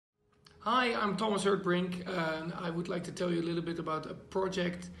Hi, I'm Thomas Erdbrink, and I would like to tell you a little bit about a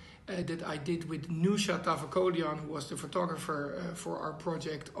project that I did with Newsha Tavakolian, who was the photographer for our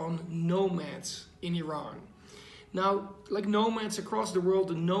project on nomads in Iran. Now, like nomads across the world,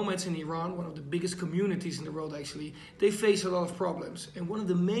 the nomads in Iran, one of the biggest communities in the world actually, they face a lot of problems. And one of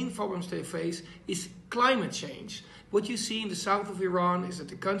the main problems they face is climate change. What you see in the south of Iran is that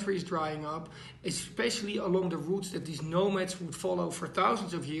the country is drying up, especially along the routes that these nomads would follow for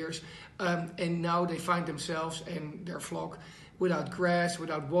thousands of years. And now they find themselves and their flock without grass,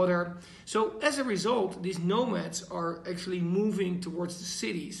 without water. So as a result, these nomads are actually moving towards the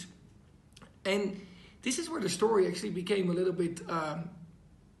cities. And this is where the story actually became a little bit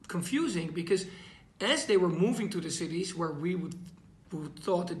confusing, because as they were moving to the cities, where who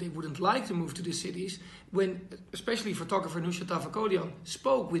thought that they wouldn't like to move to the cities, when especially photographer Newsha Tavakolian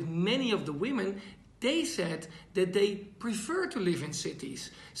spoke with many of the women, they said that they prefer to live in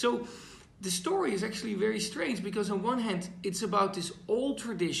cities. So the story is actually very strange, because on one hand it's about this old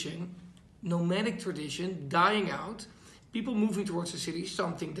tradition, nomadic tradition, dying out, people moving towards the cities,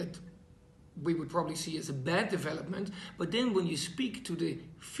 something that we would probably see as a bad development. But then when you speak to the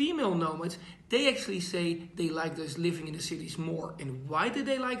female nomads, they actually say they like this living in the cities more. And why do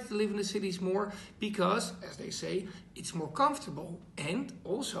they like to live in the cities more? Because, as they say, it's more comfortable, and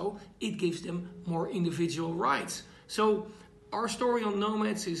also it gives them more individual rights. So our story on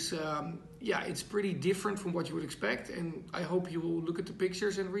nomads is, it's pretty different from what you would expect, and I hope you will look at the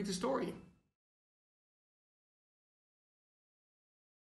pictures and read the story.